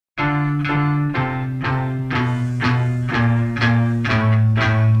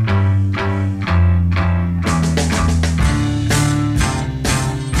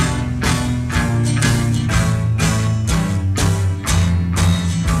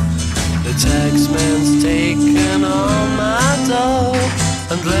The taxman's taken all my dough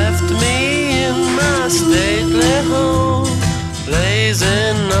and left me in my stately home,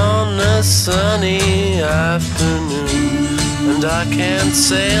 blazing on a sunny afternoon. And I can't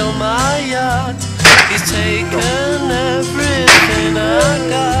sail my yacht, he's taken everything I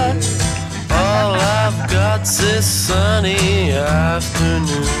got. All I've got's this sunny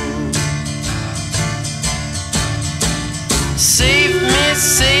afternoon. Save me,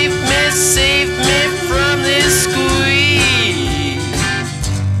 save me, save me from this squeeze.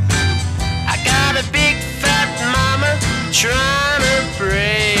 I got a big fat mama trying to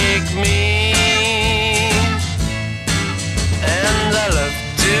break me, and I love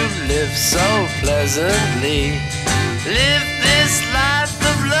to live so pleasantly, live this life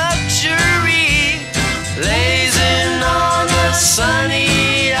of luxury, blazing on a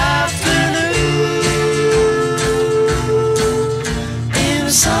sunny afternoon.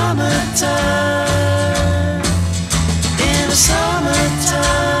 Summertime, in the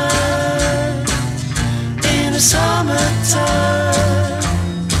summertime, in the summertime.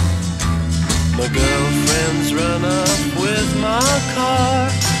 My girlfriend's run off with my car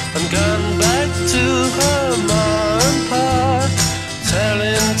and gone back to her ma and pa,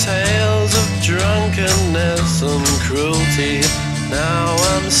 telling tales of drunkenness and cruelty. Now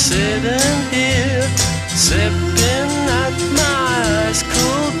I'm sitting here, sipping